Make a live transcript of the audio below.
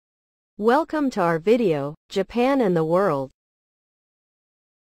Welcome to our video, Japan and the World.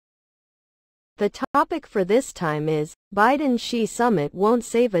 The topic for this time is, Biden-Xi Summit Won't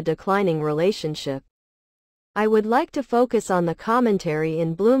Save a Declining Relationship. I would like to focus on the commentary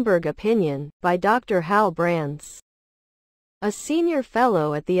in Bloomberg Opinion, by Dr. Hal Brands, a senior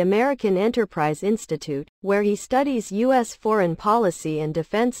fellow at the American Enterprise Institute, where he studies U.S. foreign policy and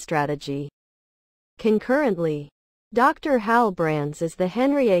defense strategy. Concurrently, Dr. Hal Brands is the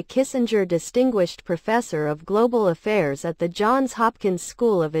Henry A. Kissinger Distinguished Professor of Global Affairs at the Johns Hopkins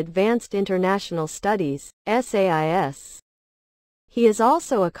School of Advanced International Studies, SAIS. He is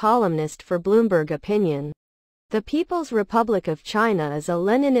also a columnist for Bloomberg Opinion. The People's Republic of China is a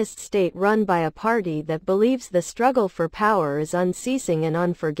Leninist state run by a party that believes the struggle for power is unceasing and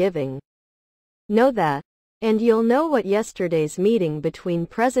unforgiving. Know that, and you'll know what yesterday's meeting between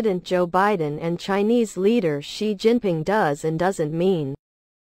President Joe Biden and Chinese leader Xi Jinping does and doesn't mean.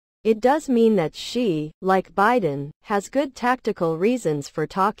 It does mean that Xi, like Biden, has good tactical reasons for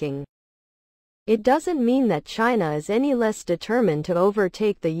talking. It doesn't mean that China is any less determined to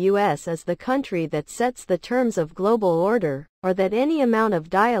overtake the U.S. as the country that sets the terms of global order, or that any amount of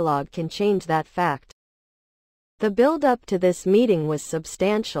dialogue can change that fact. The build-up to this meeting was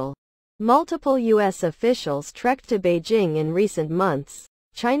substantial. Multiple U.S. officials trekked to Beijing in recent months.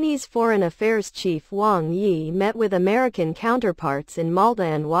 Chinese Foreign Affairs Chief Wang Yi met with American counterparts in Malta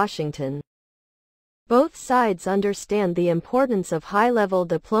and Washington. Both sides understand the importance of high-level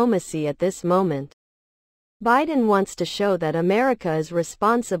diplomacy at this moment. Biden wants to show that America is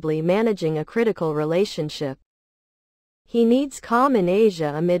responsibly managing a critical relationship. He needs calm in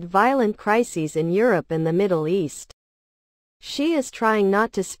Asia amid violent crises in Europe and the Middle East. Xi is trying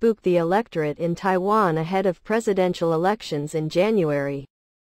not to spook the electorate in Taiwan ahead of presidential elections in January.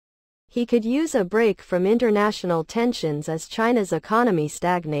 He could use a break from international tensions as China's economy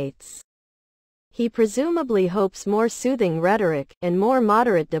stagnates. He presumably hopes more soothing rhetoric and more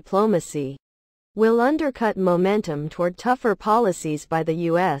moderate diplomacy will undercut momentum toward tougher policies by the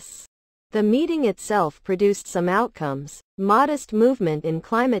U.S. The meeting itself produced some outcomes: modest movement in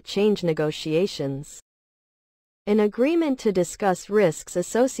climate change negotiations, an agreement to discuss risks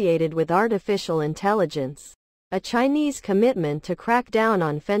associated with artificial intelligence, a Chinese commitment to crack down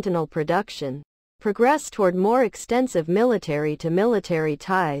on fentanyl production, progress toward more extensive military-to-military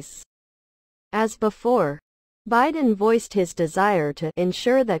ties. As before, Biden voiced his desire to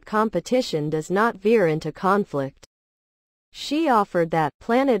ensure that competition does not veer into conflict. Xi offered that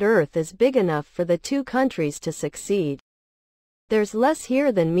planet Earth is big enough for the two countries to succeed. There's less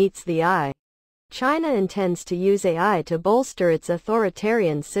here than meets the eye. China intends to use AI to bolster its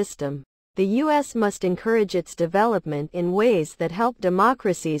authoritarian system. The U.S. must encourage its development in ways that help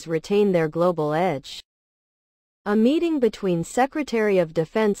democracies retain their global edge. A meeting between Secretary of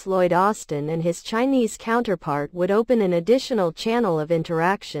Defense Lloyd Austin and his Chinese counterpart would open an additional channel of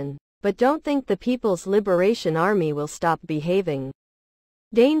interaction, but don't think the People's Liberation Army will stop behaving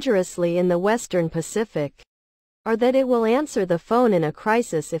dangerously in the Western Pacific, or that it will answer the phone in a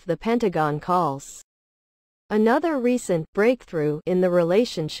crisis if the Pentagon calls. Another recent breakthrough in the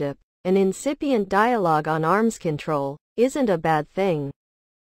relationship, an incipient dialogue on arms control, isn't a bad thing.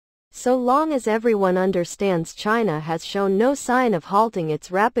 So long as everyone understands China has shown no sign of halting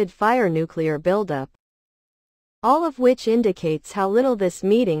its rapid-fire nuclear buildup. All of which indicates how little this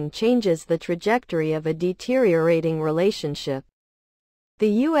meeting changes the trajectory of a deteriorating relationship.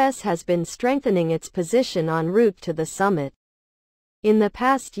 The U.S. has been strengthening its position en route to the summit. In the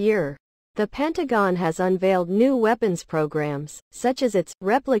past year, the Pentagon has unveiled new weapons programs, such as its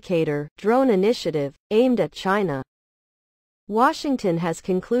Replicator drone initiative, aimed at China. Washington has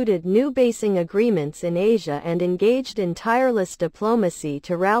concluded new basing agreements in Asia and engaged in tireless diplomacy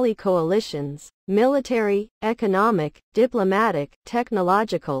to rally coalitions, military, economic, diplomatic,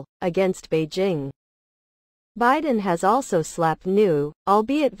 technological, against Beijing. Biden has also slapped new,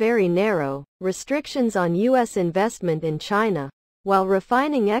 albeit very narrow, restrictions on U.S. investment in China, while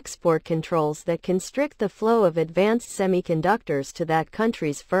refining export controls that constrict the flow of advanced semiconductors to that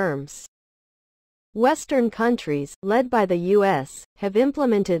country's firms. Western countries, led by the U.S., have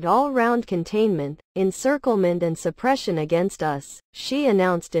implemented all-round containment, encirclement and suppression against us, Xi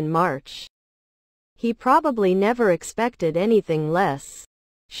announced in March. He probably never expected anything less.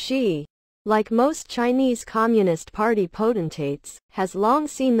 Xi, like most Chinese Communist Party potentates, has long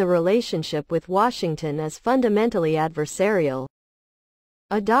seen the relationship with Washington as fundamentally adversarial.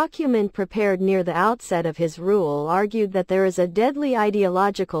 A document prepared near the outset of his rule argued that there is a deadly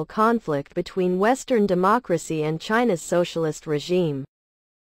ideological conflict between Western democracy and China's socialist regime.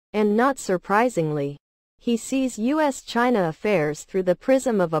 And not surprisingly, he sees U.S.-China affairs through the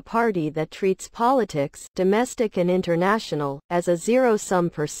prism of a party that treats politics, domestic and international, as a zero-sum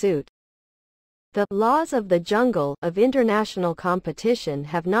pursuit. The laws of the jungle of international competition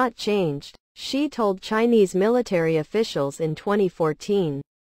have not changed, Xi told Chinese military officials in 2014.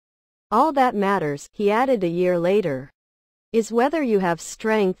 All that matters, he added a year later, is whether you have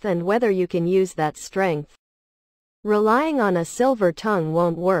strength and whether you can use that strength. Relying on a silver tongue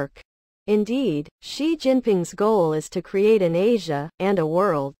won't work. Indeed, Xi Jinping's goal is to create an Asia, and a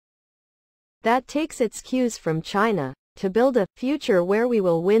world, that takes its cues from China, to build a future where we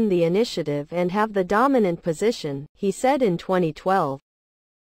will win the initiative and have the dominant position, he said in 2012.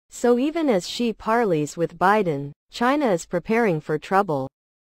 So even as Xi parleys with Biden, China is preparing for trouble.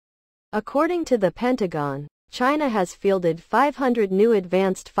 According to the Pentagon, China has fielded 500 new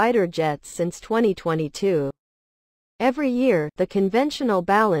advanced fighter jets since 2022. Every year, the conventional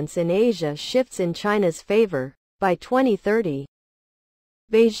balance in Asia shifts in China's favor. By 2030,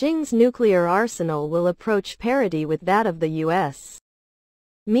 Beijing's nuclear arsenal will approach parity with that of the U.S.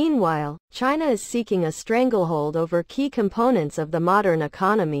 Meanwhile, China is seeking a stranglehold over key components of the modern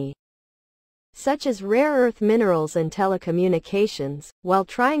economy, such as rare earth minerals and telecommunications, while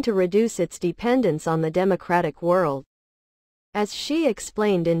trying to reduce its dependence on the democratic world. As Xi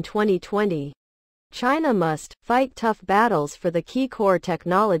explained in 2020, China must fight tough battles for the key core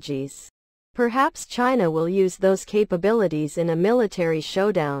technologies. Perhaps China will use those capabilities in a military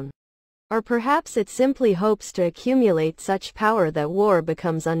showdown. Or perhaps it simply hopes to accumulate such power that war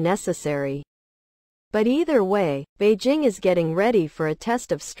becomes unnecessary. But either way, Beijing is getting ready for a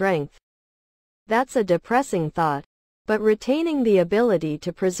test of strength. That's a depressing thought. But retaining the ability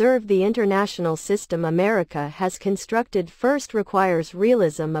to preserve the international system America has constructed first requires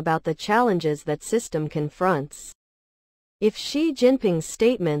realism about the challenges that system confronts. If Xi Jinping's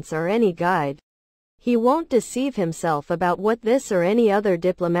statements are any guide, he won't deceive himself about what this or any other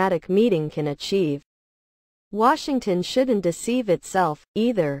diplomatic meeting can achieve. Washington shouldn't deceive itself,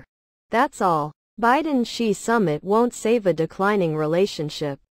 either. That's all. Biden-Xi summit won't save a declining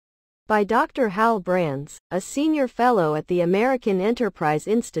relationship. By Dr. Hal Brands, a senior fellow at the American Enterprise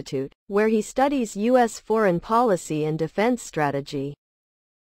Institute, where he studies U.S. foreign policy and defense strategy.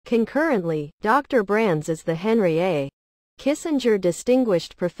 Concurrently, Dr. Brands is the Henry A. Kissinger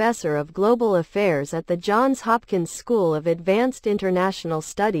Distinguished Professor of Global Affairs at the Johns Hopkins School of Advanced International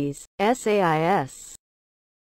Studies, SAIS.